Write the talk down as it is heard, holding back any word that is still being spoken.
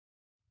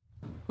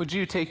Would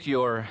you take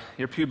your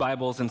pew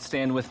Bibles and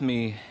stand with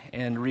me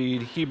and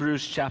read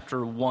Hebrews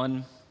chapter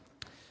 1,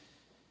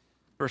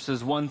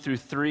 verses 1 through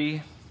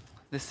 3.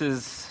 This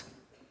is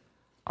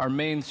our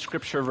main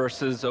scripture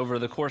verses over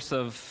the course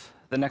of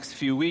the next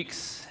few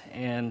weeks,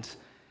 and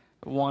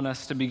I want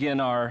us to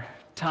begin our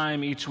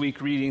time each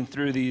week reading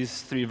through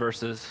these three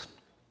verses.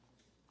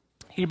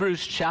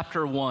 Hebrews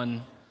chapter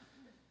 1,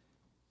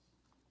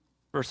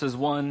 verses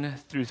 1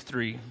 through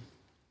 3.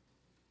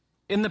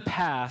 In the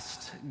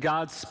past,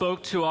 God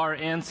spoke to our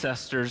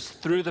ancestors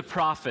through the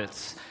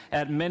prophets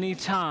at many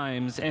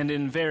times and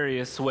in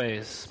various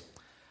ways.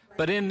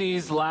 But in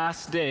these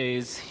last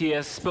days, he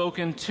has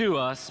spoken to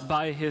us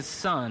by his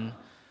Son,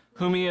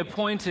 whom he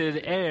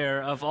appointed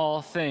heir of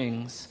all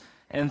things,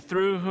 and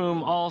through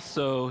whom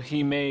also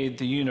he made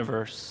the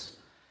universe.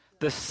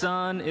 The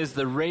Son is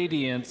the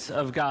radiance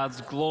of God's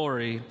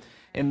glory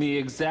and the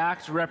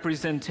exact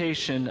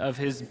representation of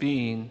his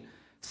being,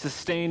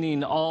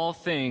 sustaining all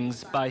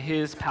things by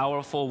his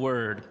powerful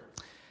word.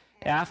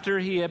 After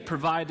he had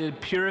provided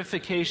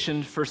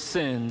purification for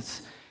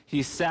sins,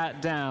 he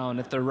sat down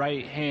at the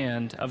right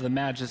hand of the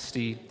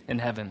Majesty in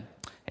heaven.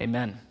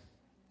 Amen.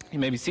 You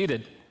may be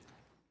seated.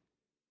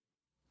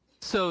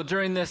 So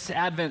during this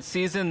Advent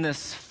season,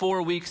 this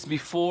 4 weeks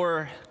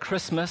before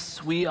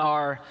Christmas, we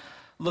are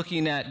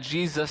looking at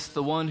Jesus,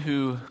 the one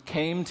who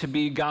came to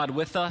be God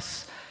with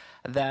us,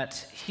 that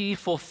he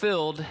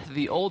fulfilled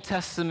the Old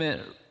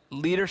Testament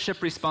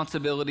leadership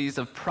responsibilities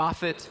of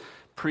prophet,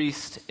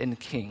 priest, and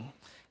king.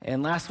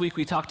 And last week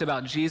we talked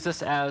about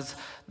Jesus as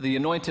the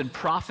anointed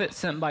prophet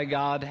sent by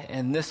God,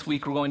 and this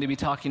week we're going to be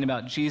talking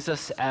about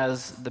Jesus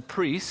as the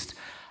priest.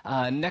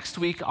 Next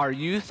week our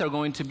youth are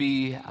going to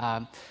be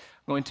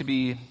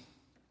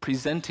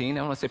presenting, I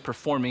don't want to say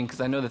performing,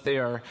 because I know that they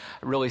are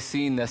really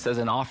seeing this as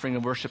an offering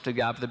of worship to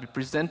God, but they'll be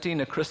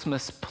presenting a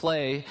Christmas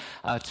play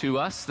to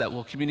us that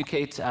will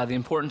communicate the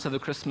importance of the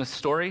Christmas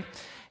story.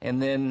 And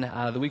then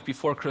the week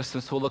before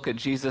Christmas, we'll look at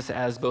Jesus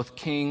as both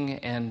King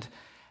and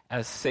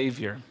as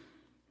Savior.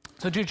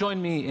 So do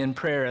join me in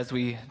prayer as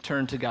we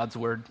turn to God's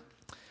Word.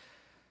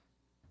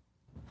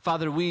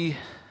 Father, we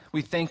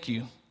thank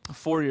you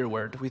for your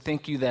Word. We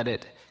thank you that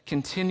it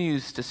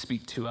continues to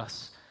speak to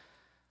us.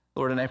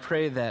 Lord, and I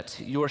pray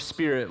that your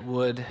Spirit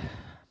would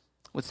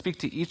speak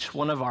to each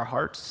one of our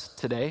hearts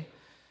today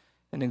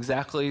in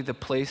exactly the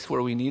place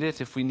where we need it.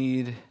 If we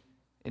need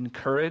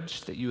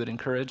encouraged, that you would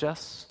encourage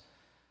us.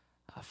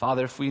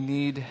 Father, if we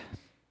need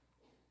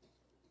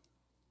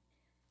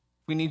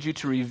you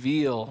to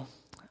reveal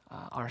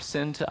our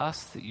sin to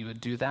us, that you would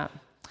do that.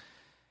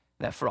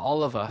 That for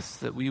all of us,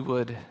 that we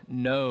would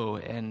know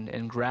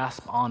and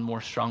grasp on more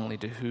strongly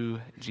to who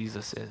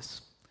Jesus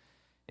is.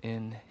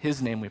 In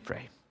his name we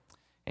pray.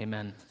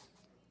 Amen.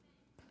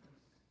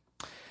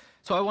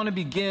 So I want to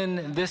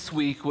begin this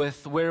week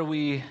with where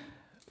we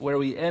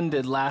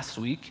ended last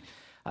week,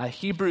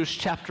 Hebrews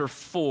chapter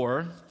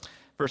 4,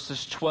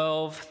 verses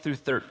 12 through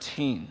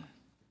 13.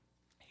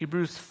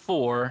 Hebrews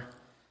 4,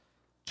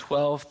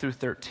 12 through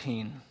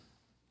 13.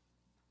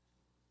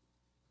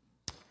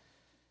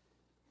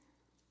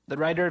 The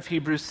writer of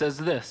Hebrews says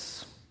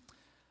this: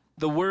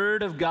 "The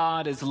word of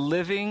God is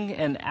living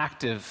and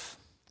active,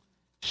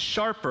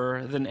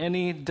 sharper than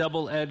any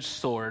double-edged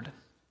sword.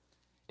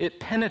 It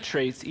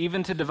penetrates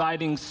even to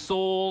dividing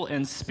soul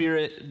and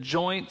spirit,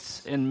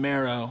 joints and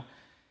marrow.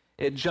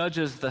 It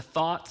judges the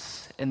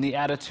thoughts and the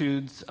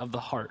attitudes of the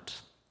heart.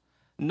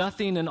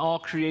 Nothing in all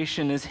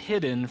creation is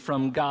hidden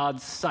from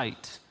God's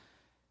sight.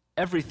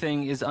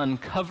 Everything is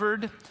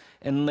uncovered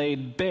and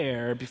laid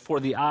bare before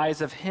the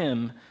eyes of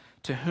him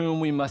to whom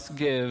we must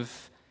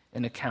give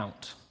an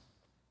account."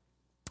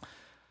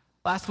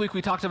 Last week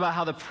we talked about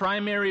how the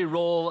primary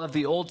role of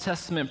the Old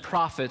Testament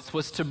prophets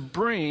was to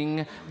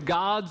bring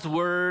God's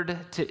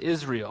word to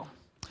Israel.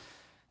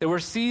 There were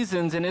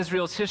seasons in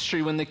Israel's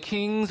history when the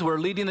kings were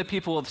leading the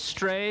people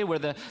astray, where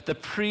the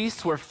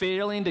priests were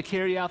failing to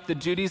carry out the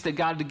duties that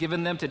God had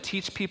given them to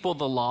teach people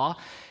the law.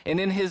 And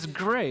in his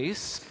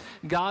grace,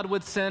 God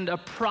would send a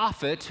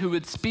prophet who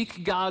would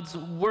speak God's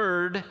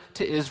word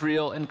to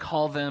Israel and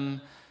call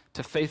them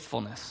to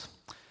faithfulness.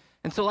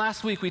 And so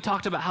last week we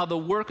talked about how the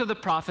work of the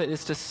prophet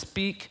is to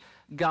speak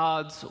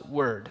God's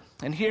word.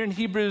 And here in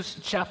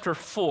Hebrews chapter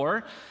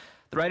 4,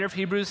 the writer of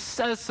Hebrews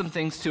says some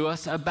things to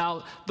us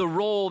about the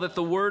role that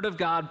the word of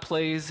God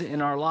plays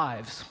in our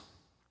lives.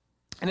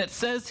 And it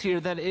says here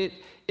that it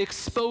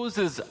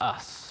exposes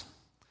us.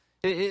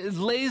 It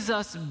lays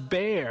us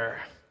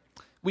bare.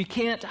 We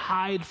can't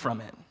hide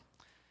from it.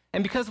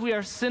 And because we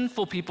are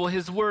sinful people,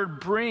 his word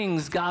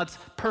brings God's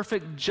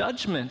perfect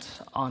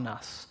judgment on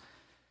us.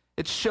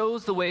 It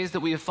shows the ways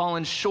that we have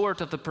fallen short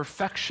of the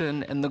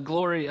perfection and the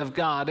glory of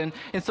God.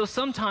 And so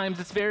sometimes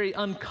it's very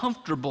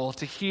uncomfortable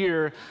to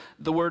hear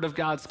the word of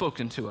God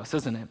spoken to us,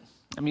 isn't it?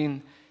 I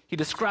mean, he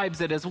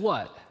describes it as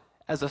what?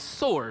 As a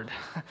sword.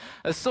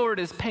 A sword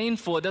is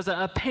painful. It does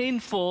a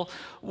painful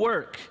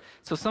work.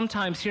 So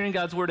sometimes hearing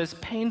God's word is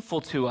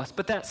painful to us.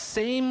 But that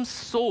same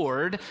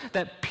sword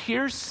that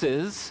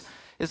pierces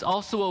is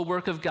also a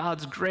work of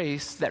God's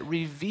grace that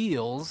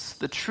reveals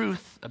the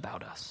truth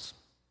about us.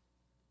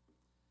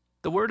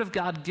 The word of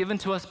God given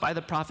to us by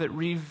the prophet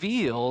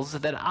reveals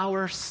that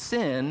our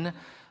sin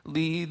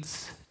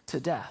leads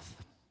to death.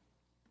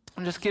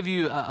 I'll just give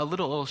you a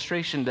little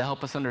illustration to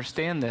help us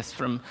understand this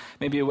from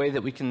maybe a way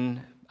that we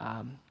can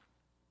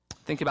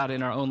think about it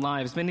in our own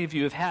lives. Many of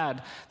you have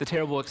had the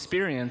terrible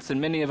experience, and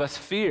many of us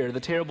fear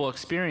the terrible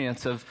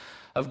experience of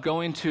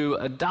going to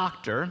a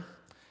doctor,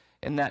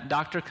 and that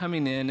doctor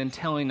coming in and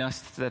telling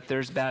us that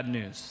there's bad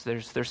news,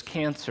 there's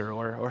cancer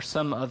or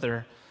some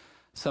other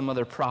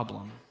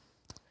problem.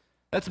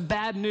 That's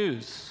bad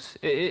news.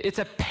 It's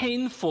a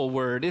painful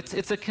word.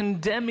 It's a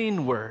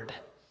condemning word.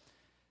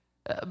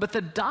 But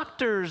the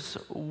doctor's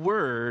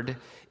word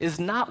is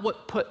not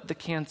what put the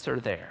cancer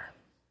there,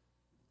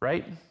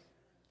 right?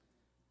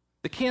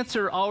 The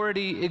cancer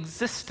already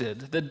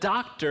existed. The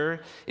doctor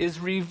is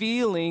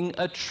revealing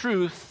a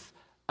truth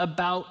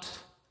about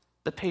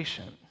the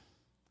patient.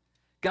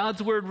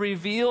 God's word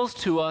reveals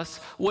to us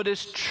what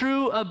is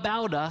true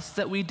about us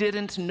that we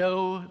didn't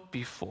know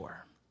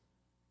before.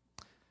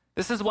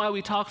 This is why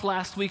we talked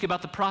last week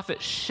about the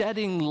prophet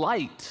shedding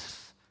light,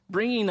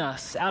 bringing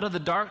us out of the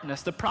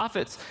darkness. The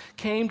prophets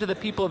came to the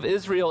people of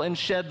Israel and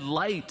shed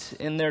light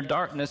in their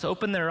darkness,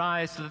 opened their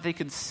eyes so that they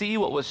could see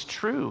what was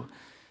true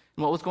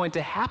and what was going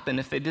to happen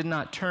if they did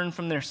not turn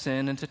from their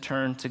sin and to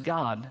turn to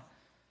God.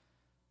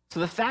 So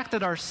the fact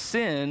that our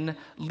sin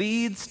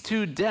leads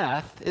to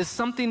death is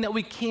something that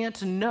we can't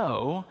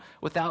know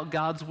without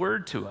God's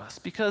word to us,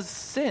 because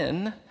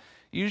sin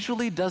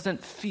usually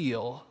doesn't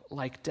feel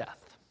like death.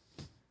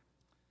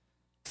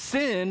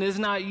 Sin is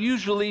not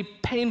usually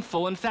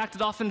painful. In fact,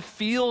 it often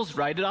feels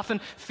right. It often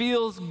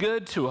feels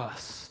good to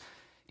us.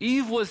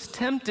 Eve was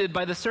tempted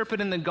by the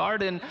serpent in the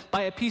garden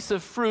by a piece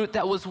of fruit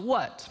that was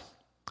what?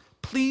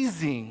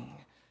 Pleasing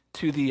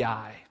to the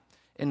eye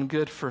and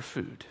good for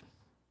food.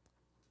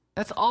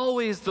 That's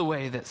always the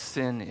way that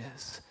sin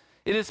is.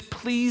 It is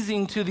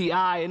pleasing to the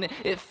eye, and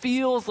it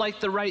feels like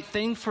the right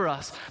thing for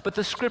us. But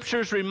the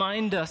scriptures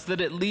remind us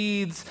that it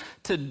leads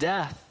to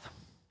death.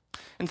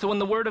 And so when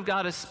the word of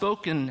God is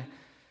spoken,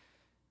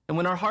 and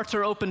when our hearts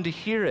are open to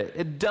hear it,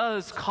 it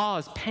does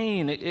cause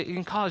pain. It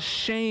can cause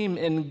shame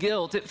and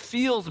guilt. It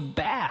feels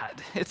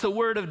bad. It's a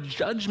word of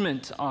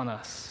judgment on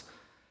us.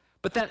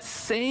 But that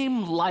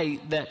same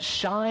light that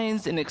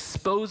shines and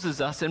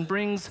exposes us and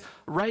brings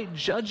right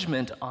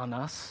judgment on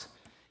us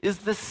is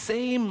the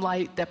same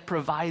light that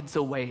provides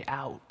a way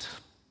out.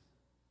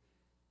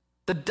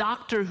 The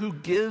doctor who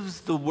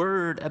gives the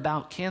word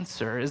about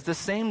cancer is the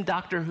same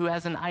doctor who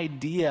has an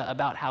idea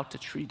about how to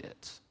treat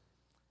it.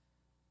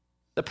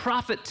 The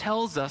prophet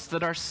tells us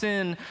that our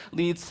sin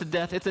leads to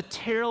death. It's a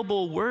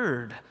terrible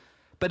word,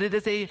 but it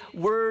is a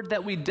word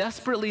that we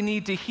desperately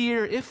need to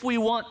hear if we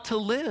want to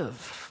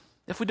live,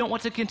 if we don't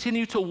want to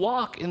continue to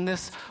walk in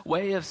this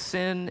way of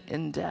sin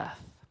and death.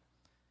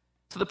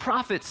 So the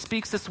prophet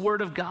speaks this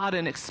word of God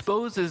and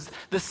exposes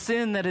the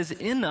sin that is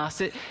in us.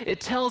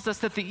 It tells us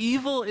that the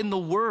evil in the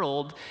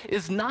world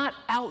is not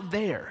out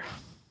there.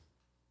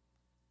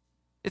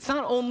 It's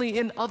not only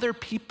in other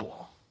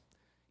people.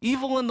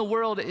 Evil in the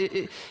world,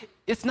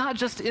 it's not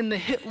just in the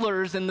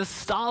Hitlers and the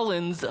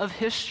Stalins of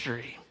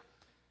history.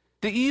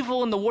 The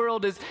evil in the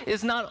world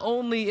is not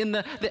only in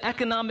the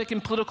economic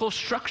and political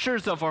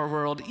structures of our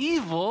world.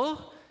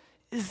 Evil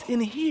is in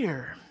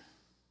here.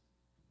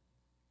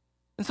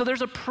 And so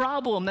there's a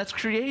problem that's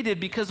created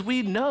because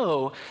we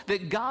know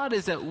that God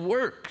is at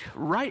work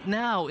right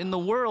now in the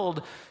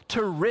world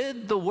to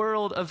rid the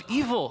world of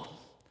evil.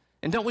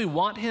 And don't we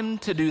want him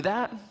to do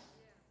that?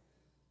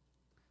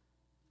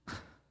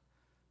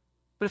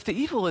 But if the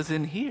evil is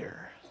in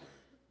here,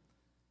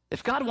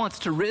 if God wants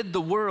to rid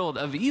the world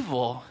of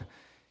evil,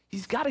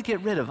 he's got to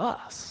get rid of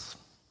us,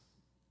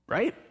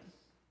 right?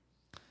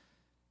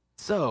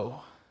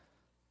 So,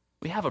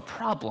 we have a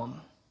problem.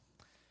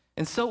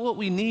 And so what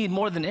we need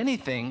more than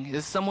anything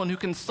is someone who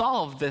can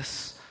solve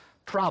this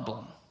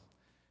problem.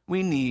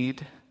 We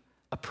need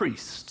a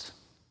priest.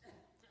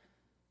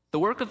 The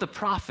work of the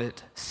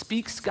prophet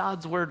speaks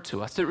God's word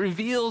to us. It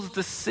reveals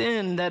the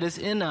sin that is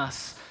in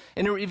us,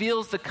 and it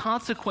reveals the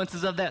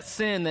consequences of that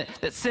sin,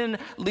 that sin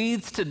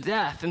leads to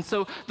death. And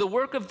so the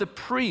work of the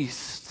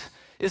priest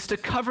is to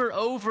cover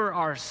over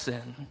our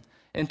sin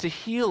and to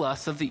heal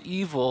us of the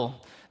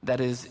evil that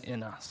is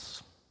in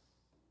us.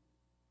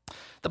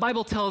 The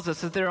Bible tells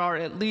us that there are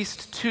at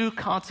least two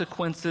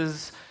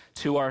consequences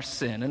to our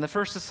sin. And the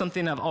first is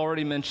something I've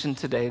already mentioned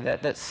today,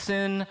 that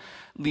sin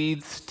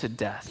leads to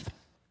death.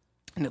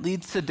 And it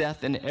leads to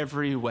death in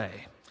every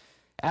way.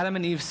 Adam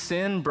and Eve's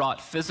sin brought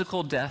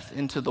physical death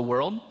into the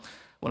world.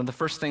 One of the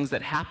first things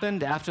that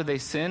happened after they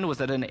sinned was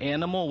that an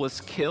animal was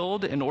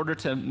killed in order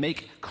to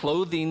make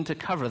clothing to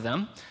cover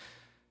them.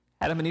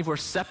 Adam and Eve were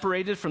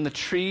separated from the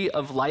tree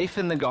of life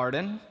in the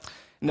garden.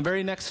 In the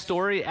very next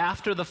story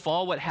after the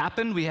fall, what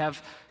happened? We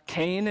have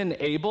Cain and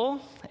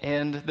Abel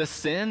and the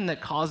sin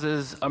that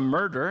causes a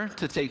murder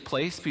to take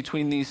place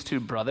between these two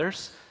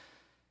brothers.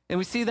 And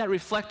we see that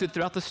reflected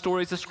throughout the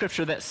stories of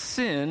Scripture, that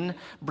sin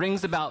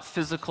brings about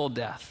physical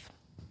death.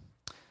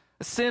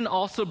 Sin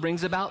also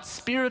brings about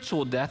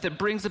spiritual death. It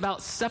brings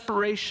about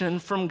separation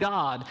from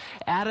God.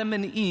 Adam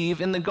and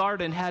Eve in the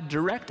garden had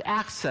direct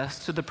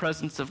access to the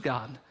presence of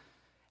God.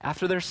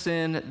 After their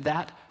sin,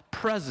 that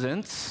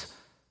presence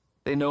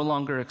they no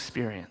longer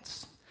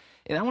experience.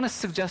 And I want to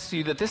suggest to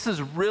you that this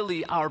is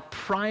really our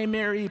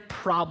primary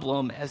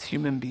problem as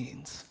human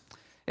beings.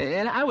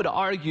 And I would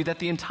argue that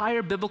the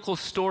entire biblical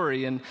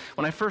story, and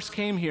when I first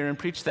came here and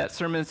preached that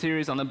sermon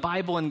series on the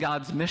Bible and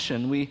God's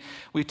mission,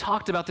 we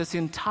talked about this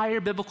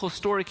entire biblical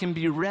story can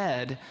be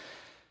read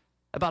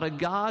about a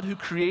God who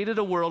created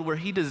a world where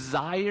he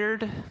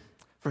desired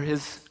for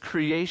his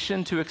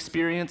creation to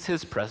experience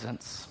his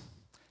presence,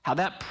 how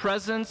that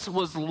presence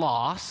was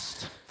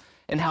lost,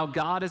 and how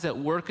God is at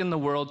work in the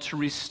world to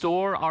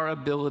restore our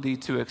ability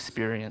to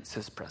experience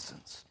his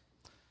presence.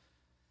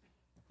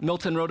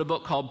 Milton wrote a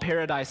book called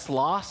Paradise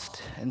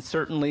Lost, and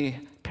certainly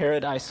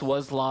paradise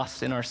was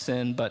lost in our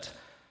sin, but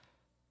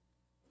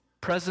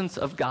presence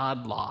of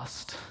God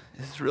lost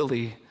is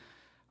really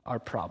our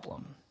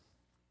problem.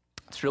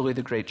 It's really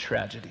the great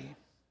tragedy.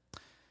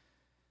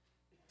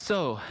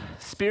 So,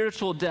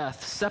 spiritual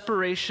death,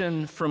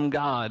 separation from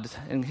God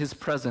and his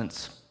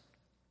presence,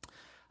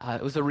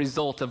 it was a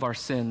result of our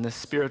sin, this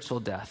spiritual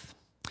death.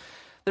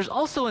 There's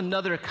also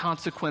another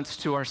consequence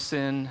to our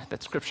sin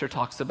that Scripture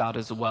talks about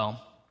as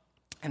well.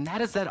 And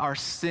that is that our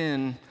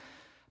sin,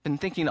 I've been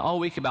thinking all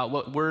week about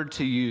what word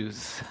to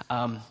use.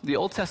 The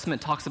Old Testament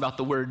talks about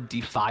the word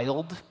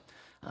defiled,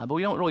 but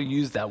we don't really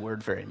use that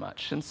word very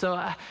much. And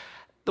so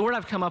the word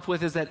I've come up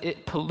with is that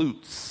it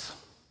pollutes.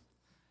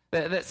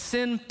 That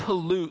sin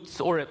pollutes,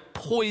 or it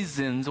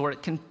poisons, or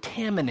it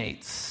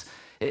contaminates.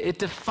 It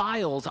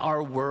defiles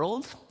our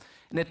world,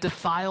 and it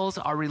defiles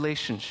our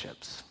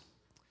relationships.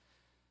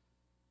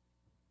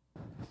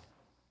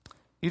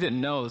 You didn't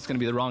know it was going to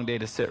be the wrong day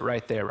to sit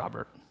right there,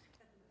 Robert.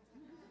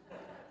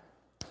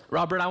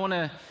 Robert, I want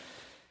to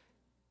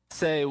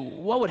say,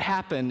 what would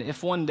happen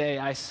if one day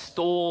I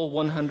stole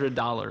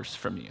 $100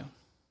 from you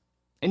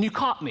and you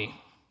caught me?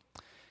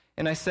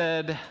 And I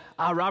said,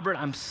 Robert,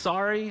 I'm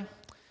sorry.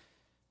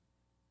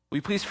 Will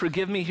you please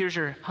forgive me? Here's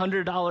your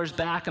 $100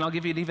 back, and I'll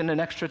give you even an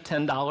extra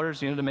 $10,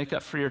 to make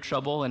up for your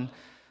trouble. And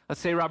let's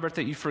say, Robert,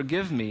 that you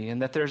forgive me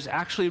and that there's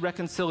actually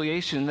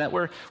reconciliation, that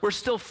we're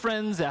still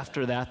friends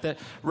after that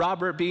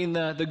Robert, being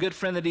the good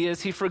friend that he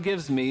is, he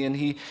forgives me and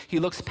he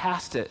looks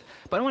past it.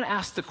 But I want to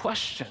ask the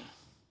question,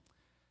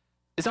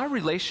 is our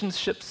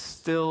relationship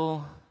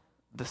still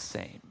the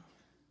same?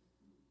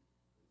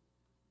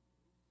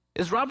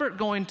 Is Robert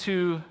going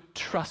to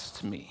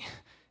trust me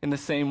in the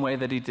same way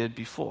that he did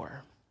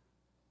before?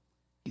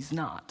 He's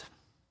not.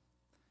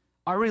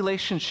 Our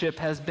relationship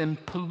has been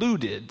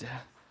polluted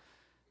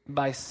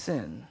by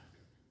sin.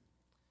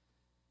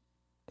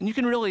 And you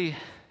can really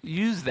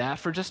use that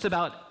for just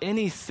about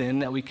any sin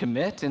that we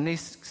commit, and any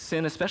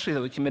sin especially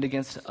that we commit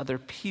against other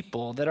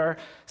people, that our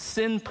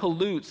sin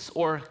pollutes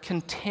or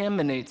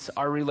contaminates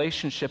our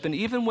relationship. And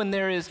even when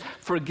there is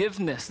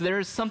forgiveness, there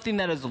is something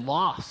that is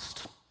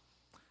lost.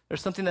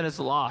 There's something that is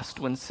lost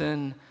when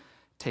sin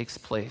takes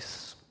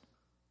place.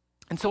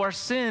 And so our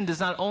sin does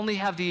not only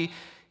have the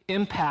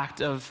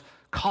impact of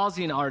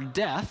causing our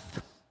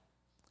death,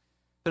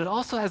 but it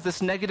also has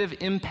this negative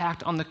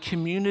impact on the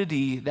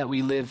community that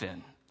we live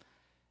in.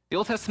 The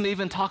Old Testament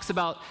even talks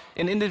about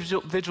an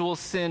individual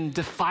sin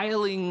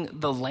defiling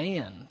the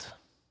land.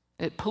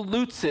 It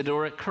pollutes it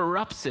or it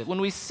corrupts it.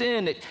 When we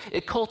sin,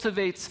 it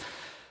cultivates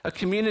a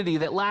community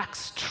that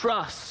lacks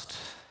trust,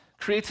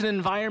 creates an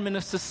environment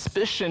of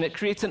suspicion. It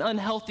creates an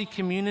unhealthy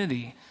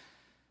community.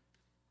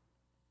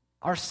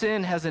 Our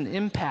sin has an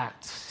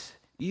impact,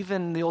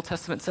 even the Old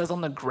Testament says,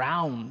 on the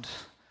ground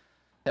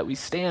that we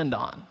stand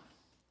on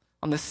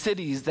the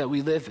cities that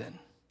we live in.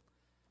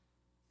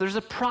 There's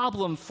a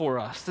problem for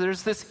us.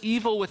 There's this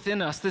evil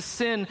within us. This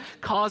sin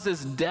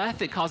causes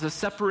death. It causes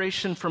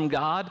separation from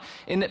God,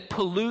 and it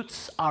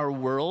pollutes our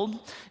world,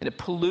 and it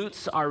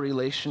pollutes our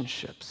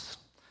relationships.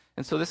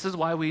 And so this is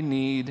why we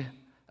need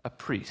a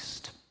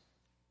priest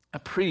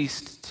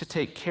to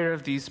take care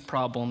of these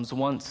problems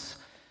once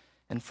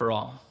and for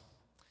all.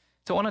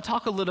 So I want to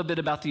talk a little bit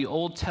about the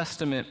Old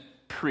Testament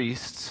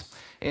priests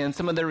and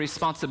some of their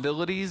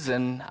responsibilities,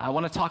 and I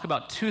want to talk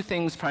about two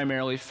things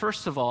primarily.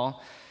 First of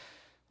all,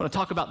 I want to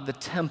talk about the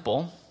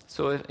temple.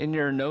 So in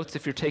your notes,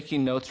 if you're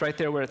taking notes, right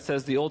there where it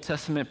says the Old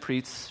Testament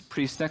priest,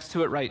 next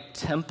to it write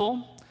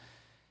temple.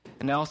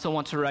 And I also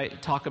want to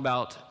talk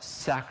about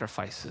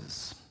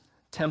sacrifices.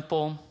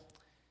 Temple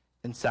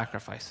and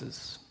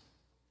sacrifices.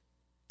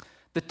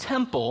 The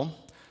temple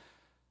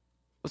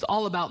was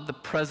all about the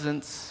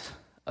presence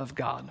of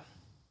God.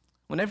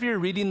 Whenever you're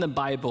reading the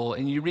Bible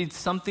and you read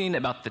something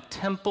about the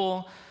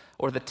temple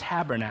or the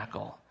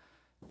tabernacle,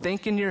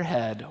 think in your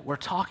head, we're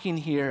talking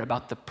here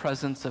about the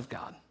presence of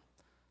God.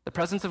 The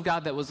presence of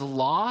God that was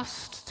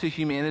lost to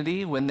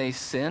humanity when they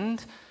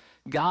sinned.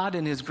 God,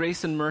 in his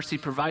grace and mercy,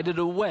 provided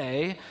a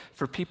way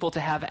for people to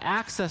have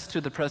access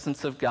to the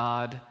presence of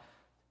God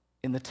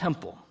in the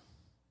temple.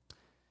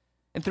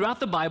 And throughout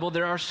the Bible,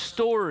 there are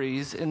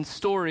stories and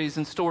stories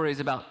and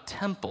stories about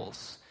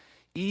temples.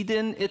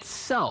 Eden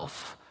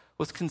itself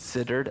was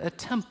considered a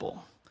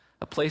temple,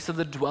 a place of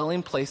the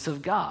dwelling place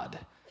of God.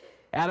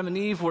 Adam and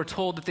Eve were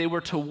told that they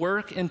were to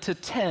work and to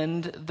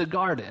tend the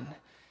garden.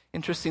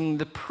 Interesting,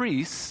 the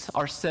priests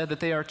are said that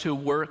they are to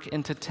work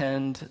and to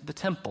tend the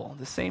temple.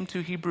 The same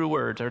two Hebrew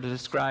words are to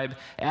describe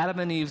Adam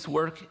and Eve's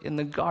work in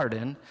the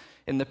garden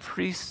and the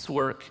priest's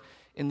work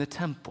in the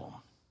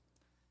temple.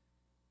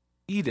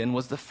 Eden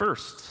was the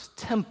first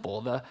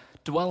temple, the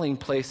dwelling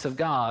place of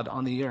God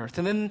on the earth.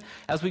 And then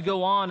as we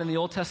go on in the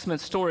Old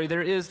Testament story,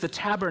 there is the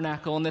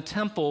tabernacle and the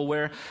temple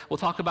where, we'll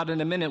talk about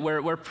in a minute,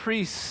 where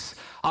priests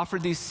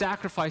offered these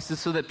sacrifices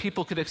so that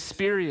people could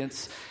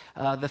experience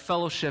the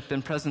fellowship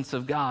and presence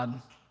of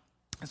God.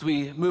 As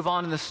we move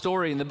on in the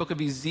story, in the book of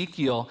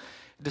Ezekiel,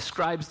 it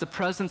describes the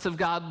presence of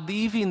God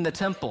leaving the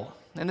temple.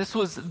 And this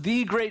was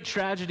the great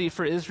tragedy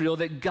for Israel,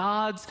 that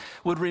God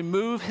would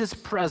remove his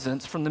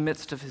presence from the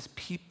midst of his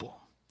people.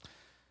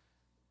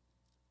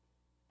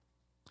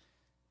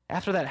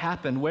 After that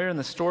happened, where in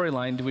the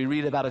storyline do we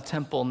read about a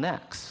temple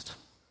next?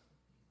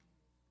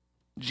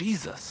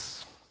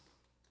 Jesus.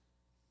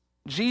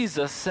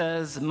 Jesus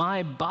says,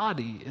 my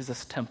body is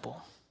this temple.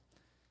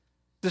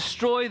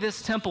 Destroy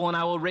this temple and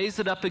I will raise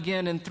it up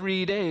again in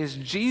 3 days.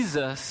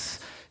 Jesus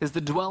is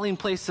the dwelling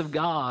place of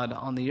God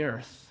on the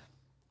earth.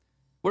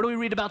 Where do we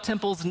read about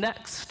temples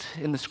next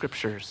in the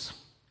scriptures?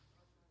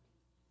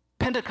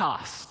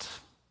 Pentecost.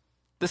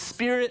 The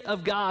Spirit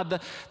of God,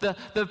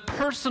 the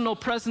personal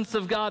presence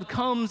of God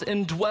comes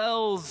and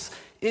dwells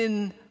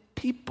in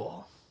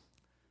people.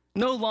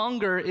 No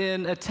longer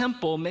in a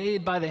temple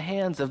made by the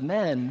hands of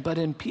men, but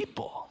in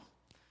people.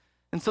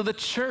 And so the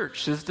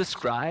church is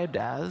described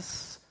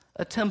as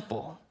a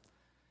temple.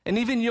 And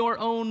even your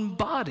own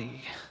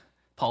body,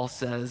 Paul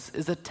says,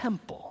 is a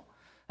temple,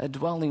 a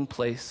dwelling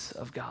place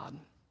of God.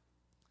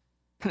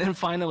 And then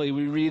finally,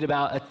 we read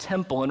about a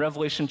temple in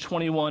Revelation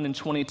 21 and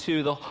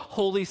 22. The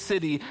holy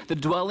city, the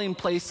dwelling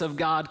place of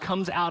God,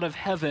 comes out of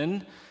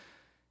heaven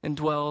and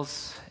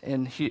dwells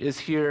and is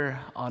here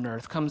on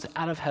earth, comes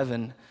out of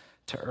heaven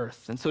to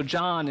earth. And so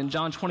John, in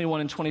John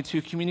 21 and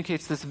 22,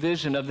 communicates this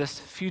vision of this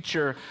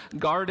future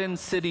garden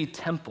city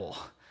temple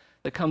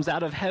that comes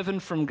out of heaven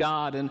from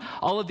God, and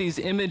all of these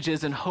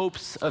images and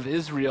hopes of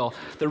Israel,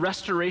 the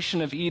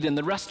restoration of Eden,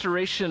 the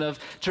restoration of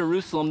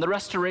Jerusalem, the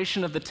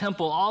restoration of the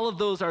temple, all of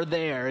those are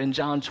there in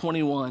John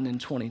 21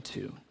 and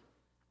 22.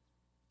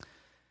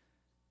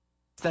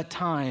 It's that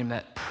time,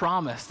 that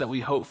promise that we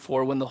hope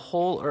for when the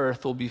whole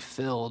earth will be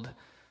filled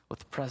with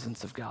the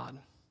presence of God.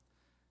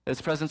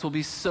 His presence will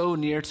be so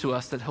near to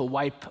us that he'll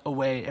wipe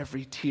away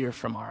every tear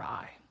from our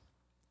eye.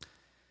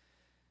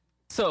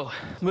 So,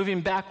 moving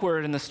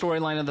backward in the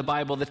storyline of the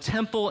Bible, the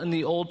temple in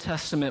the Old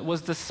Testament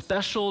was the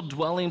special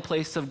dwelling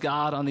place of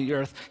God on the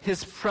earth.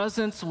 His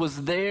presence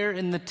was there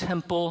in the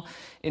temple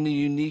in a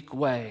unique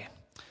way.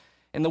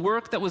 And the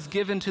work that was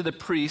given to the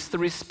priest, the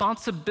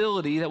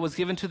responsibility that was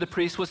given to the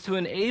priest, was to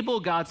enable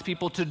God's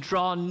people to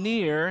draw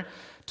near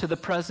to the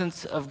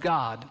presence of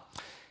God.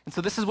 And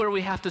so this is where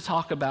we have to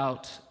talk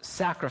about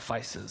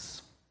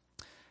sacrifices.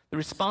 The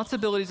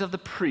responsibilities of the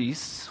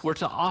priests were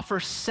to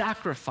offer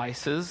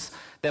sacrifices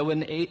that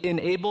would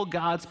enable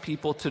God's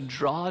people to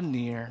draw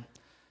near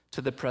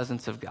to the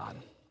presence of God.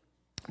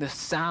 This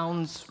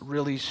sounds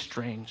really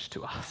strange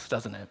to us,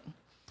 doesn't it?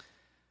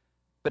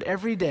 But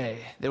every day,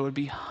 there would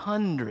be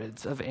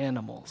hundreds of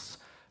animals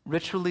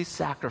ritually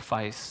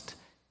sacrificed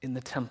in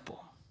the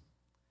temple.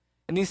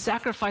 And these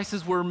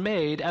sacrifices were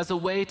made as a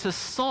way to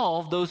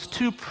solve those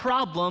two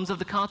problems of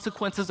the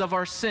consequences of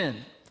our sin: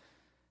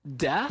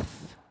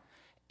 death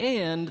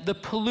and the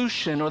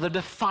pollution or the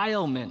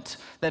defilement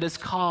that is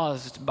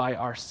caused by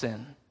our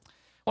sin.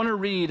 I want to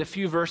read a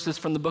few verses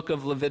from the book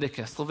of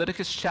Leviticus.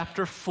 Leviticus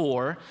chapter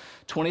 4,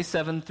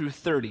 27 through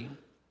 30.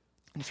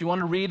 And if you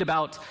want to read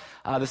about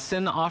the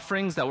sin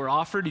offerings that were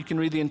offered, you can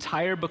read the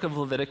entire book of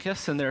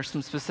Leviticus, and there are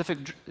some specific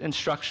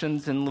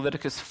instructions in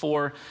Leviticus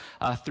 4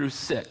 through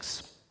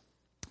 6.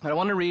 But I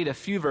want to read a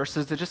few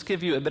verses to just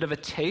give you a bit of a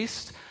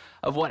taste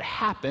of what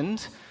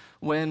happened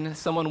when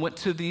someone went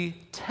to the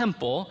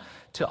temple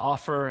to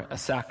offer a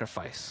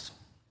sacrifice.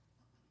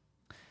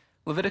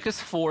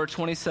 Leviticus 4,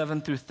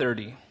 27 through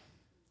 30.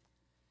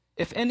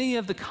 If any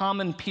of the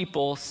common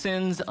people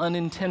sins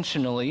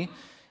unintentionally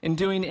in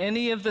doing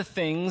any of the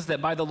things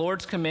that by the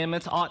Lord's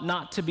commandments ought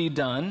not to be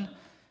done,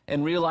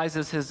 and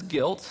realizes his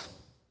guilt,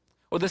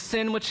 or the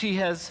sin which he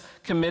has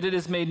committed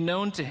is made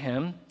known to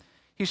him,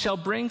 he shall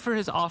bring for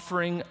his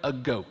offering a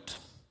goat,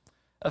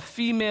 a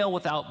female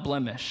without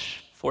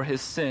blemish, for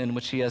his sin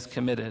which he has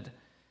committed.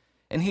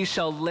 And he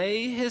shall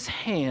lay his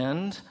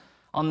hand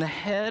on the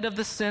head of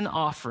the sin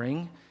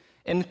offering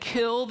and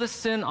kill the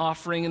sin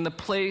offering in the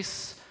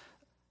place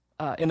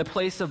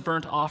of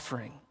burnt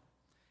offering.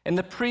 And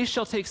the priest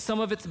shall take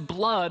some of its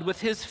blood with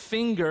his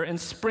finger and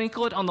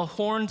sprinkle it on the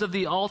horns of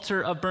the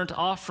altar of burnt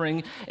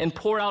offering and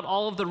pour out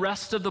all of the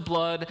rest of the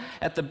blood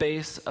at the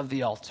base of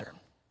the altar.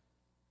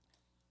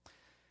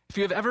 If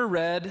you have ever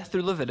read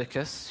through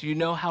Leviticus, you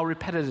know how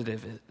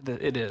repetitive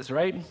it is,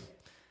 right?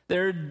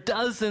 There are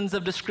dozens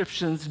of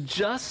descriptions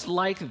just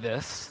like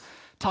this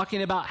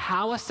talking about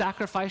how a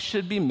sacrifice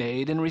should be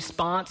made in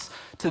response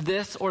to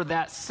this or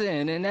that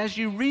sin. And as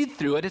you read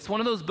through it, it's one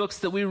of those books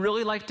that we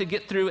really like to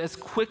get through as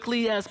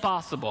quickly as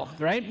possible,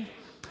 right?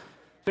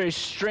 Very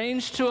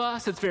strange to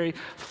us. It's very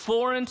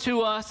foreign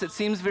to us. It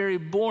seems very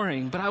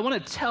boring. But I want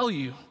to tell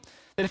you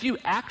that if you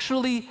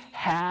actually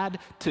had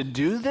to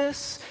do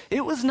this,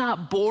 it was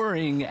not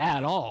boring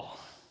at all.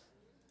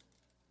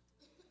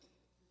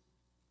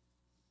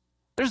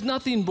 There's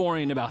nothing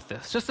boring about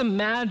this. Just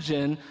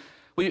imagine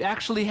what you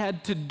actually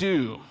had to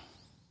do.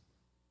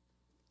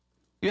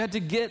 You had to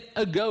get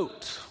a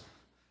goat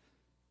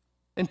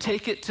and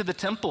take it to the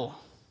temple.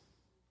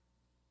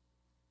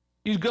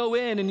 You'd go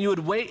in and you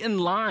would wait in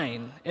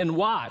line and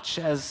watch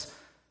as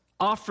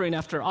offering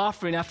after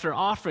offering after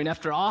offering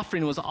after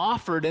offering was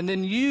offered, and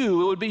then it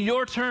would be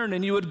your turn,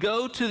 and you would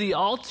go to the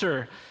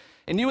altar,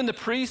 and you and the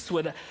priest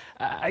would,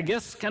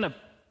 kind of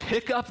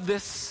pick up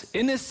this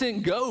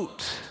innocent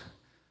goat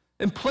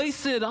and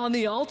place it on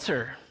the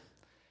altar.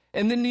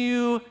 And then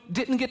you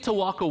didn't get to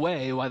walk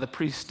away while the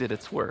priest did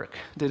his work,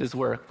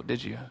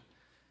 did you?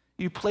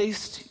 You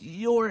placed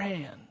your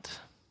hand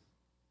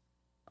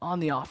on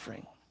the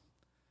offering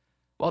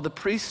while the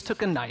priest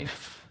took a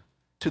knife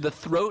to the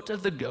throat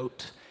of the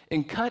goat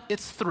and cut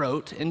its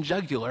throat and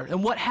jugular.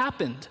 And what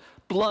happened?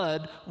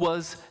 Blood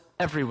was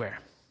everywhere.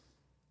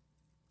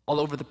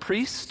 All over the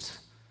priest,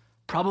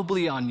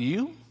 probably on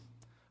you,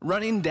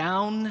 running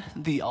down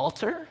the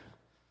altar.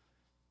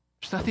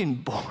 There's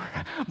nothing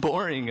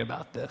boring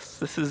about this.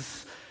 This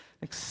is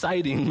an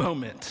exciting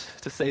moment,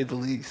 to say the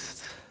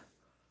least.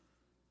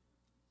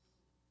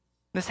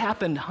 This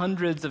happened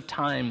hundreds of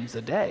times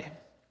a day.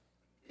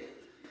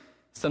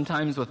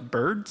 Sometimes with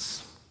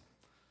birds,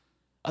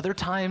 other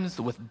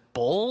times with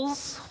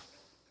bulls.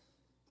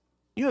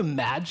 You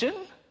imagine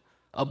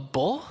a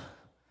bull?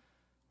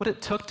 What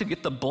it took to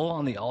get the bull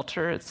on the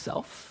altar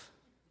itself?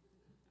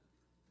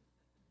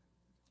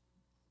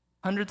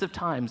 Hundreds of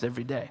times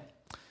every day.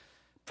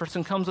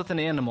 Person comes with an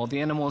animal.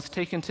 The animal is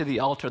taken to the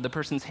altar. The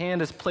person's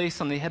hand is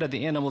placed on the head of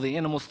the animal. The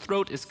animal's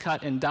throat is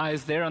cut and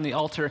dies there on the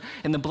altar,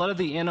 and the blood of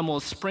the animal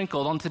is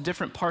sprinkled onto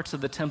different parts of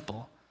the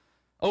temple.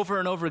 Over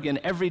and over again,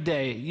 every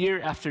day,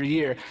 year after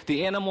year,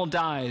 the animal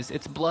dies,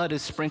 its blood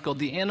is sprinkled.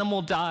 The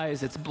animal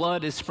dies, its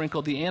blood is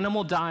sprinkled. The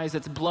animal dies,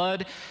 its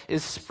blood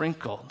is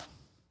sprinkled.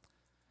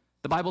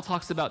 The Bible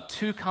talks about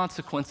two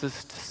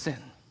consequences to sin: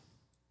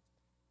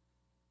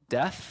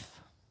 death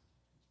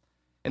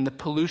and the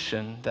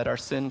pollution that our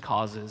sin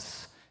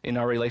causes in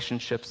our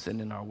relationships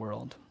and in our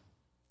world.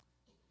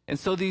 And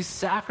so these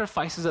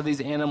sacrifices of these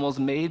animals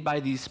made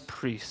by these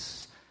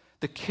priests,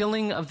 the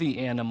killing of the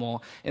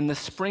animal and the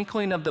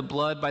sprinkling of the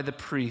blood by the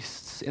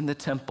priests in the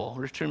temple,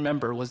 which,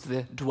 remember, was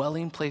the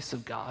dwelling place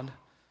of God,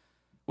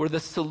 were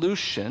the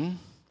solution,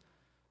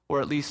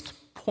 or at least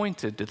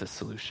pointed to the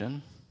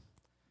solution,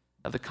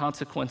 of the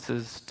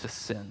consequences to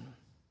sin.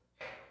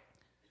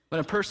 When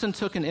a person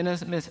took an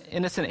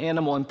innocent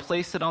animal and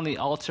placed it on the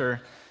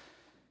altar,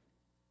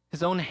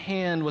 his own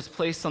hand was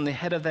placed on the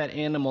head of that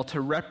animal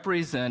to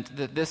represent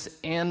that this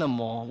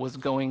animal was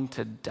going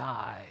to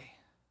die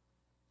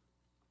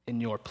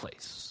in your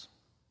place.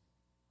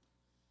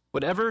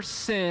 Whatever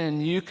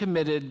sin you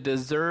committed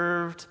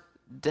deserved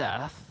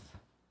death,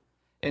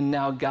 and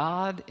now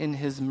God, in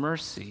his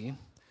mercy,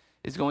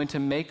 is going to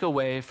make a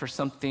way for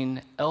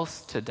something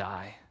else to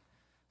die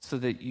so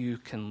that you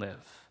can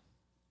live.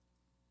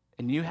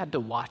 And you had to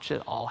watch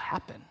it all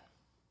happen.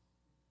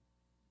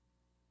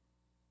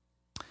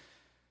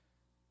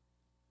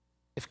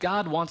 If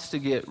God wants to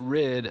get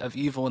rid of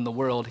evil in the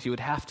world, he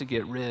would have to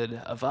get rid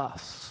of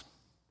us.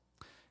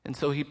 And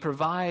so he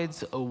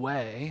provides a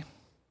way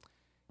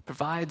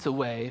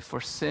for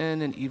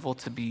sin and evil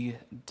to be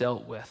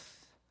dealt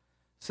with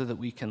so that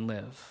we can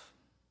live.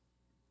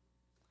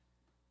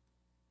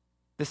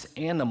 This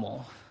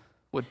animal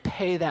would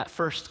pay that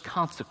first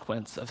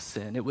consequence of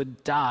sin. It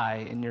would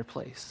die in your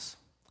place.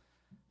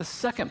 The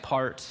second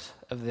part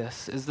of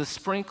this is the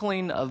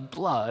sprinkling of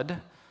blood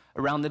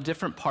around the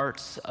different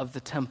parts of the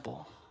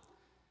temple.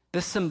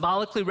 This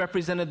symbolically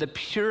represented the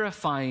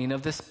purifying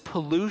of this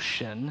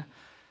pollution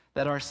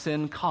that our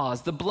sin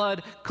caused. The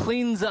blood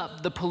cleans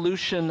up the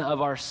pollution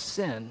of our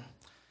sin.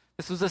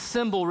 This was a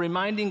symbol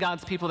reminding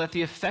God's people that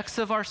the effects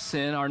of our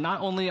sin are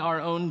not only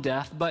our own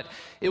death, but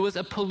it was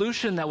a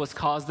pollution that was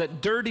caused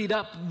that dirtied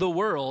up the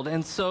world.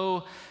 And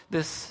so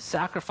this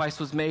sacrifice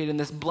was made and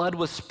this blood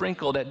was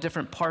sprinkled at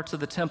different parts of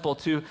the temple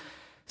to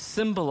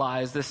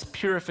symbolize this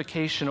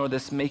purification or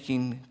this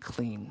making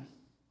clean.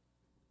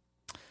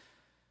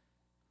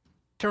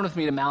 Turn with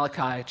me to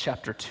Malachi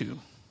chapter 2.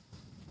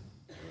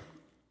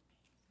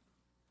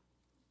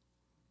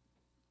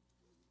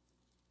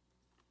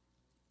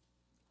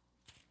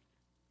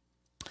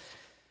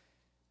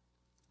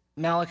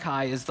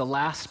 Malachi is the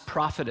last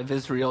prophet of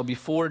Israel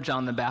before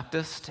John the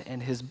Baptist,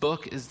 and his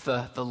book is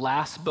the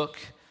last book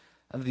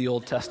of the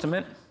Old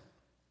Testament.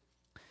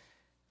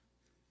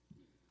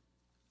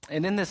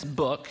 And in this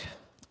book,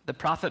 the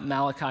prophet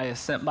Malachi is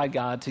sent by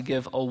God to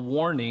give a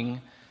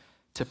warning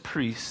to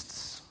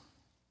priests.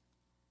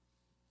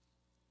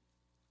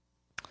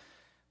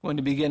 I'm going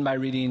to begin by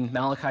reading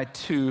Malachi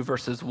 2,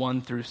 verses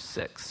 1 through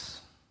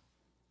 6.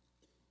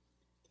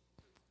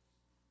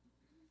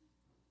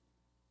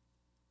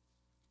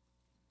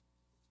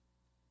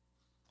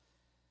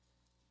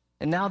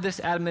 And now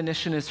this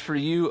admonition is for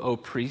you, O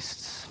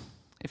priests.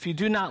 If you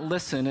do not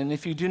listen, and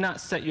if you do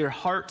not set your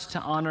heart to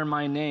honor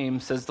my name,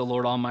 says the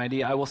Lord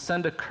Almighty, I will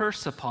send a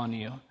curse upon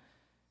you,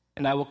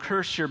 and I will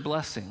curse your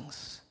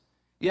blessings.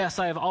 Yes,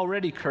 I have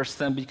already cursed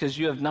them because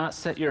you have not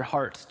set your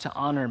heart to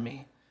honor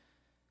me.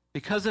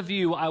 Because of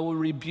you, I will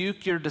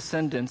rebuke your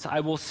descendants.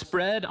 I will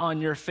spread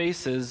on your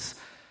faces.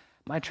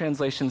 My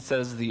translation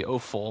says the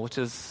offal, which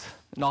is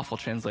an awful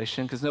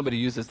translation because nobody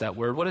uses that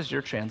word. What does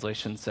your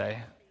translation say?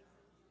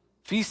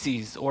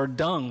 Feces or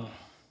dung.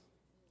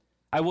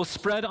 I will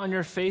spread on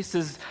your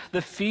faces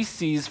the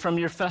feces from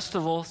your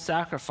festival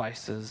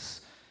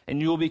sacrifices, and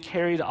you will be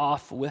carried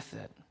off with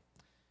it.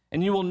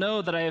 And you will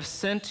know that I have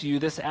sent to you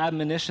this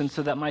admonition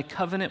so that my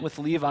covenant with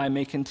Levi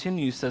may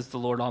continue, says the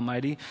Lord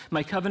Almighty.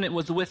 My covenant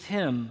was with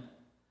him,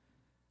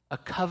 a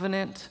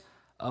covenant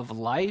of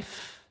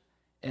life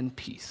and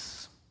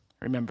peace.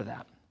 Remember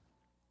that.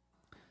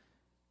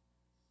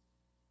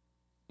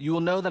 You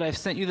will know that I have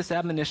sent you this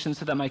admonition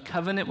so that my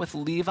covenant with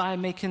Levi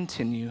may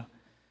continue.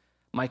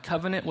 My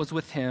covenant was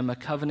with him, a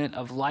covenant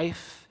of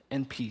life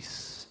and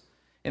peace.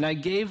 And I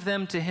gave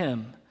them to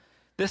him.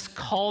 This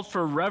called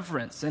for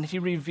reverence, and he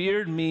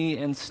revered me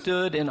and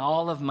stood in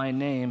all of my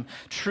name.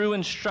 True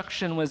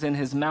instruction was in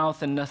his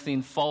mouth, and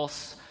nothing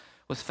false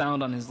was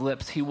found on his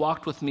lips. He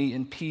walked with me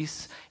in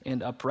peace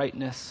and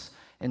uprightness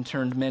and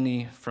turned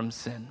many from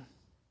sin.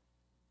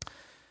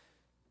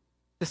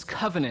 This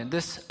covenant,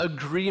 this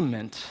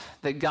agreement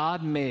that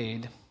God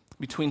made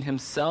between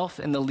himself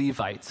and the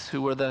Levites,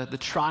 who were the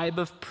tribe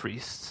of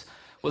priests,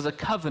 was a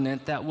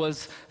covenant that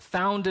was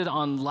founded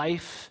on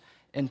life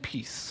and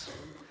peace.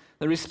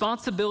 The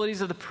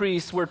responsibilities of the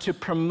priests were to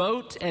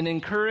promote and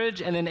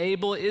encourage and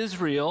enable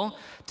Israel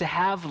to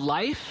have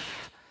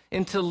life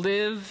and to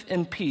live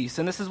in peace.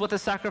 And this is what the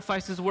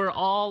sacrifices were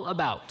all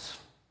about.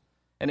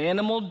 An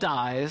animal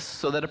dies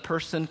so that a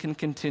person can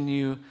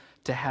continue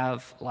to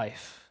have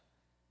life.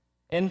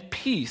 And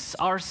peace,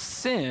 our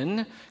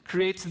sin,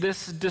 creates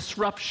this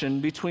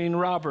disruption between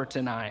Robert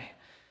and I.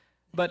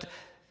 But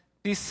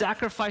these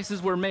sacrifices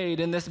were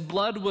made, and this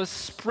blood was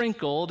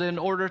sprinkled in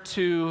order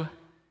to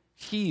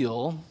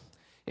heal,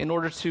 in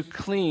order to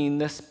clean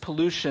this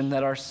pollution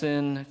that our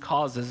sin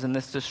causes and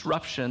this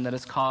disruption that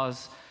is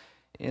caused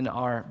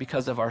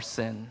because of our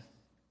sin.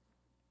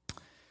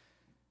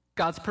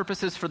 God's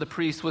purposes for the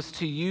priests was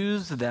to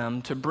use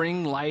them to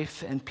bring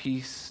life and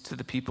peace to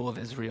the people of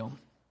Israel.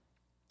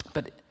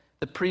 But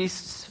the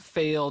priests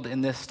failed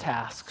in this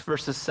task,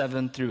 verses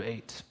 7 through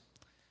 8.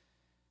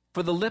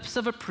 For the lips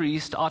of a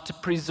priest ought to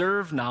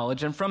preserve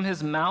knowledge, and from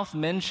his mouth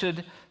men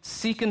should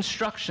seek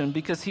instruction,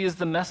 because he is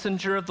the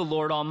messenger of the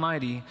Lord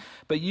Almighty.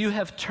 But you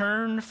have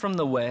turned from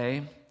the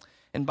way,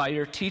 and by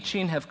your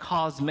teaching have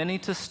caused many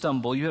to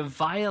stumble. You have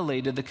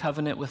violated the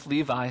covenant with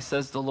Levi,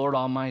 says the Lord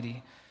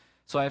Almighty.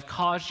 So I have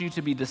caused you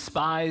to be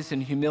despised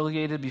and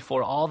humiliated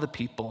before all the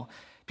people,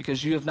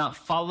 because you have not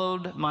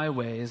followed my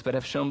ways, but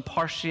have shown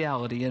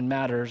partiality in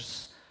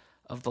matters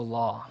of the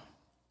law.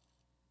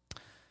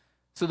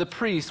 So the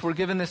priests were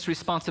given this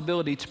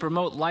responsibility to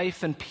promote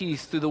life and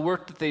peace through the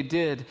work that they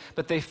did,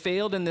 but they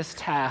failed in this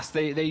task.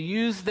 They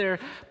used their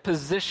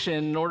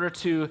position in order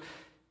to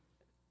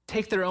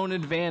take their own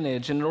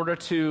advantage, in order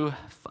to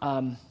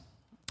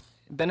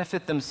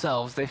benefit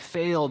themselves. They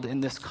failed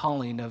in this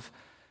calling of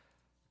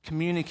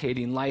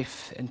communicating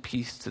life and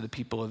peace to the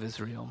people of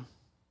Israel.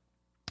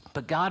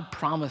 But God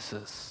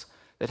promises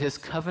that his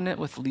covenant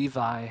with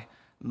Levi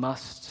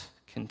must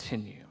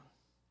continue.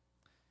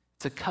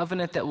 It's a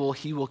covenant that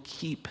he will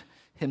keep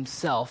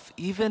himself,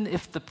 even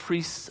if the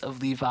priests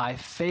of Levi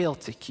fail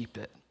to keep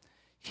it.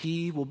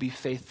 He will be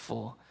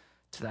faithful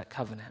to that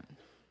covenant.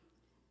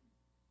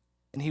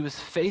 And he was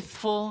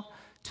faithful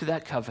to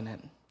that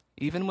covenant,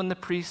 even when the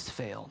priests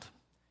failed.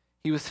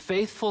 He was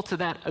faithful to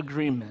that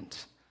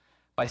agreement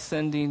by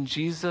sending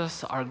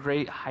Jesus, our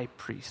great high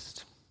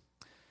priest,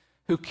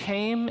 who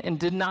came and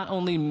did not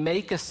only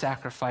make a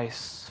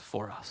sacrifice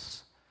for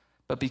us,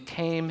 but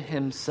became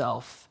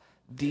himself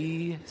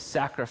the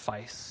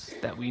sacrifice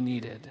that we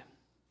needed.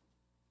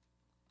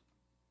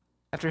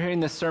 After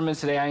hearing this sermon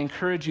today, I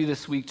encourage you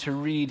this week to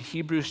read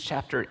Hebrews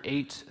chapter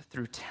 8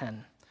 through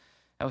 10.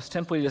 I was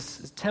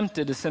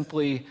tempted to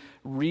simply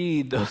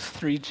read those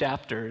 3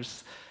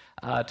 chapters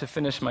to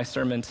finish my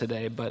sermon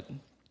today, but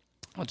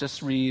I'll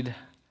just read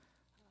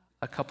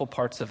a couple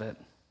parts of it.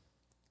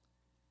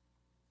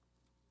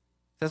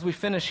 As we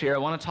finish here, I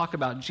want to talk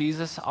about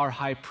Jesus, our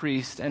high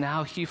priest, and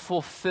how he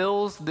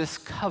fulfills this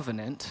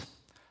covenant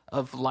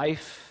of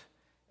life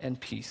and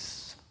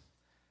peace.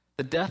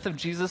 The death of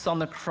Jesus on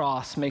the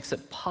cross makes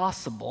it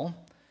possible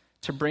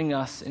to bring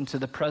us into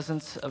the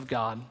presence of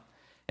God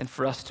and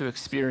for us to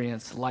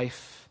experience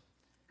life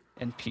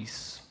and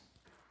peace.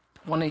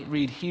 I want to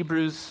read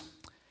Hebrews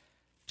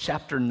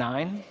chapter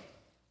 9,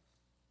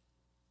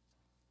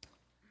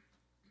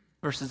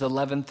 verses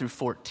 11 through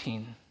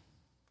 14.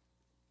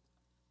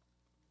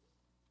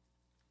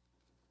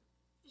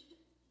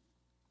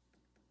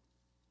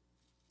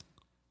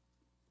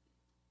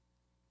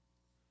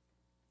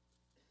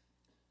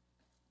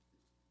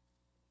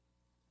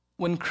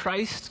 When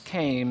Christ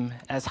came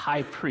as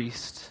high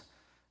priest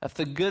of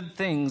the good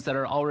things that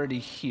are already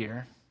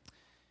here,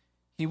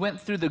 he went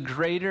through the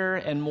greater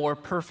and more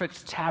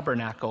perfect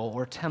tabernacle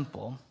or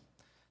temple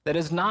that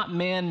is not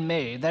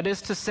man-made, that is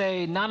to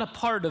say, not a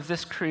part of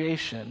this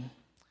creation.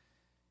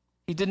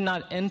 He did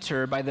not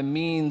enter by the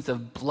means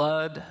of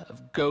blood,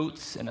 of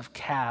goats, and of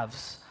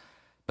calves,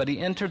 but he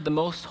entered the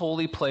most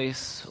holy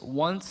place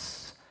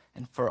once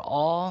and for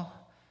all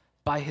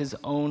by his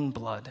own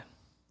blood,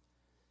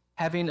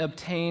 having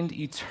obtained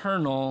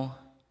eternal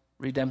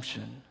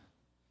redemption.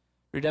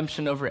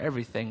 Redemption over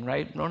everything,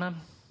 right, Rona?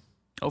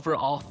 Over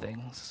all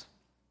things.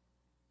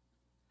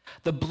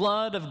 The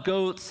blood of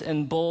goats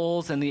and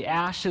bulls and the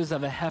ashes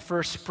of a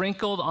heifer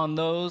sprinkled on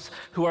those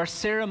who are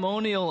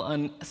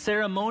ceremonially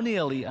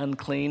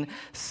unclean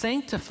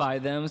sanctify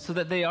them so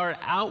that they are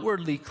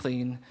outwardly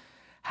clean.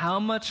 How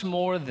much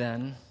more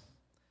then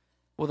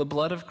will the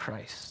blood of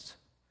Christ,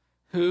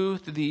 who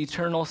through the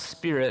eternal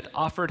Spirit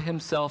offered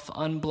himself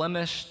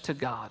unblemished to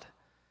God,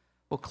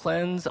 will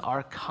cleanse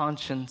our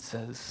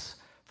consciences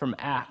from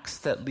acts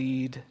that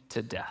lead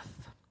to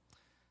death,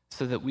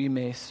 so that we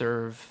may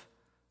serve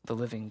the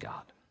living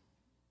God.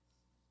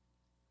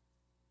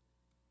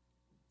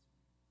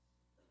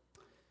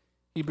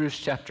 Hebrews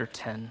chapter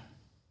 10,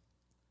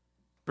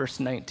 verse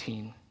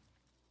 19.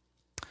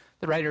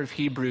 The writer of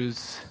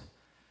Hebrews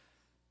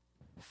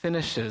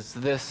finishes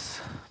this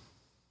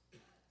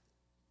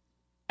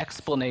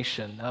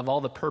explanation of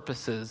all the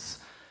purposes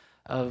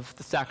of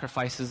the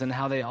sacrifices and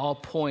how they all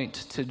point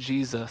to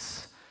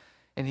Jesus.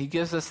 And he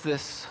gives us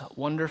this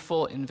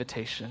wonderful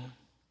invitation.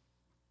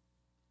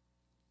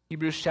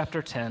 Hebrews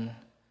chapter 10,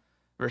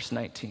 verse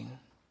 19.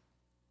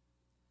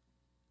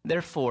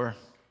 Therefore,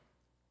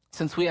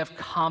 since we have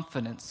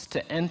confidence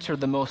to enter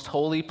the most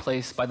holy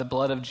place by the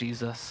blood of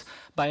Jesus,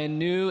 by a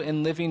new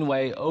and living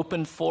way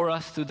opened for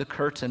us through the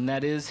curtain,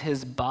 that is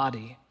his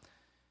body,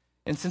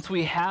 and since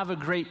we have a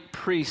great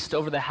priest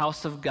over the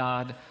house of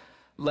God,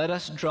 let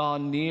us draw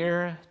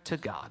near to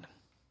God.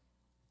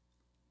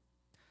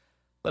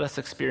 Let us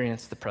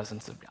experience the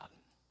presence of God.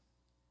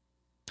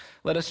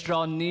 Let us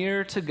draw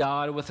near to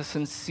God with a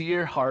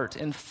sincere heart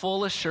and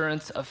full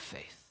assurance of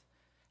faith,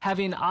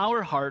 having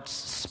our hearts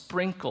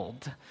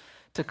sprinkled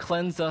to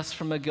cleanse us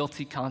from a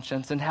guilty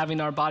conscience, and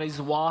having our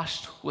bodies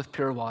washed with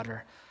pure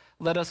water.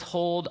 Let us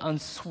hold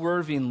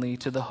unswervingly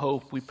to the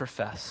hope we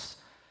profess.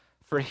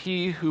 For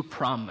he who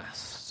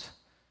promised,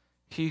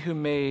 he who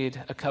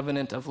made a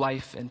covenant of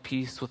life and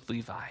peace with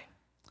Levi,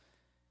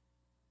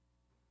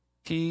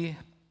 he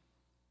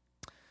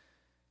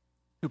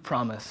who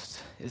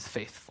promised is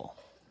faithful.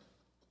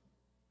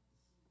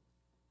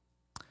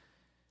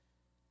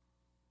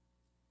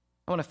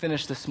 I want to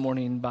finish this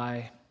morning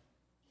by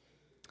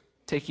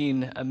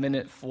taking a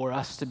minute for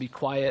us to be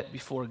quiet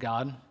before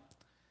God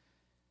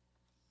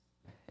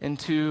and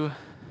to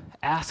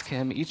ask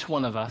him, each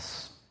one of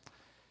us,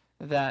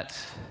 that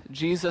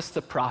Jesus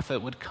the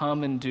prophet would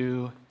come and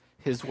do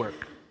his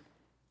work.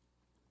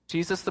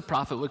 Jesus the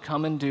prophet would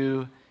come and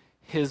do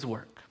his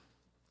work.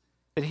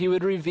 That he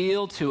would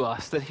reveal to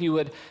us, that he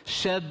would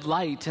shed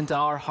light into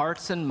our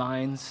hearts and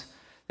minds,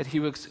 that he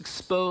would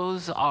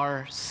expose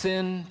our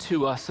sin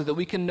to us so that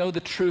we can know the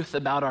truth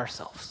about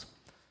ourselves.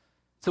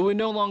 So we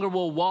no longer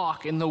will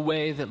walk in the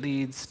way that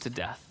leads to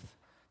death.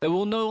 That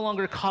will no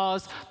longer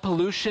cause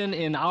pollution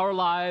in our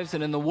lives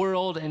and in the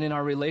world and in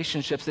our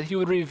relationships. That he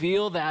would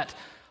reveal that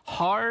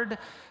hard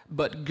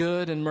but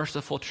good and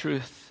merciful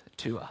truth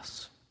to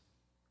us.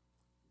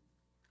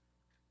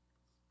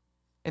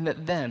 And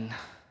that then,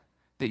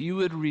 that you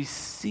would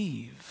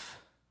receive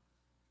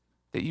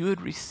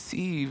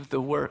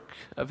the work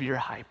of your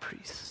high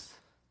priest,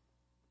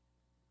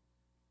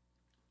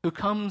 who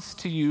comes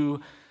to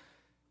you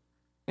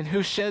and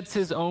who sheds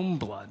his own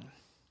blood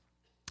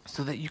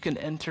so that you can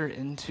enter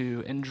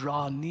into and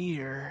draw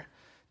near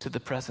to the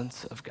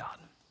presence of God.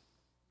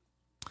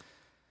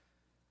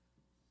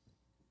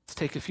 Let's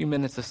take a few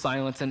minutes of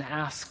silence and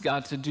ask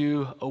God to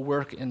do a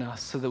work in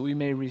us so that we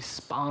may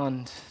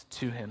respond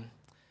to him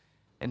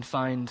and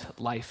find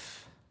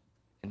life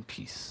and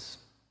peace.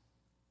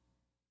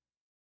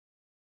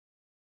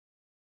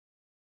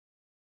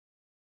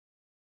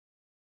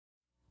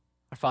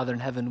 Our Father in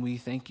heaven, we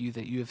thank you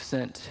that you have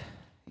sent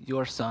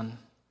your Son,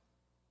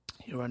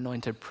 your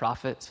anointed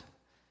prophet,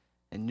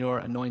 and your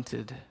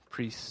anointed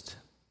priest.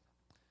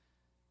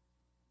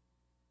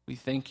 We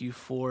thank you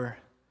for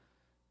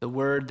the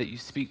word that you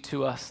speak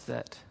to us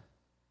that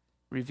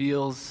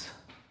reveals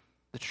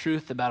the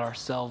truth about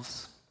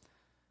ourselves.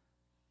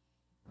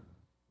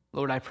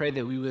 Lord, I pray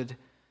that we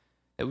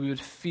would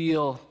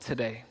feel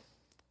today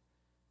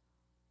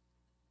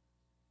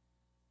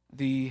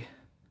the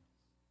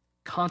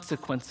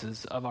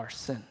consequences of our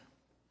sin.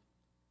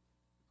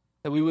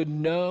 That we would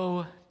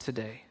know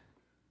today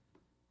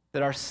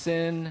that our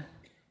sin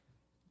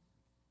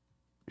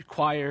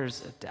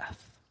requires a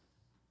death.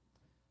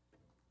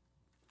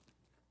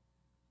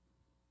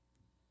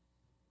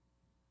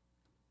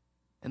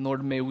 And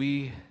Lord, may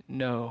we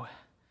know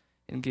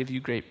and give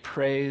you great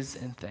praise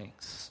and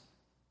thanks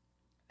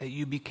that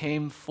you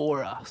became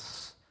for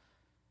us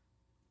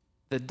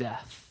the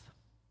death,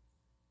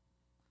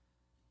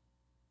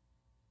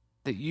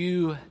 that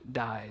you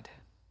died,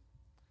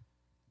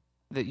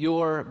 that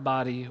your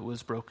body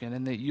was broken,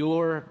 and that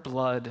your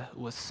blood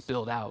was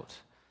spilled out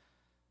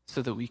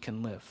so that we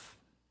can live.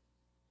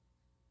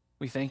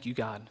 We thank you,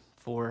 God,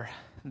 for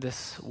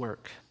this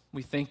work.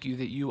 We thank you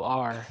that you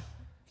are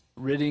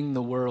ridding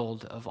the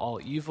world of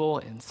all evil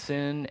and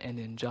sin and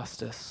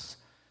injustice,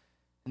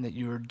 and that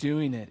you are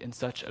doing it in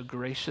such a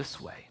gracious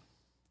way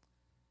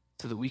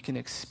so that we can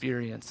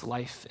experience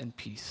life and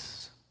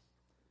peace.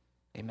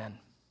 Amen.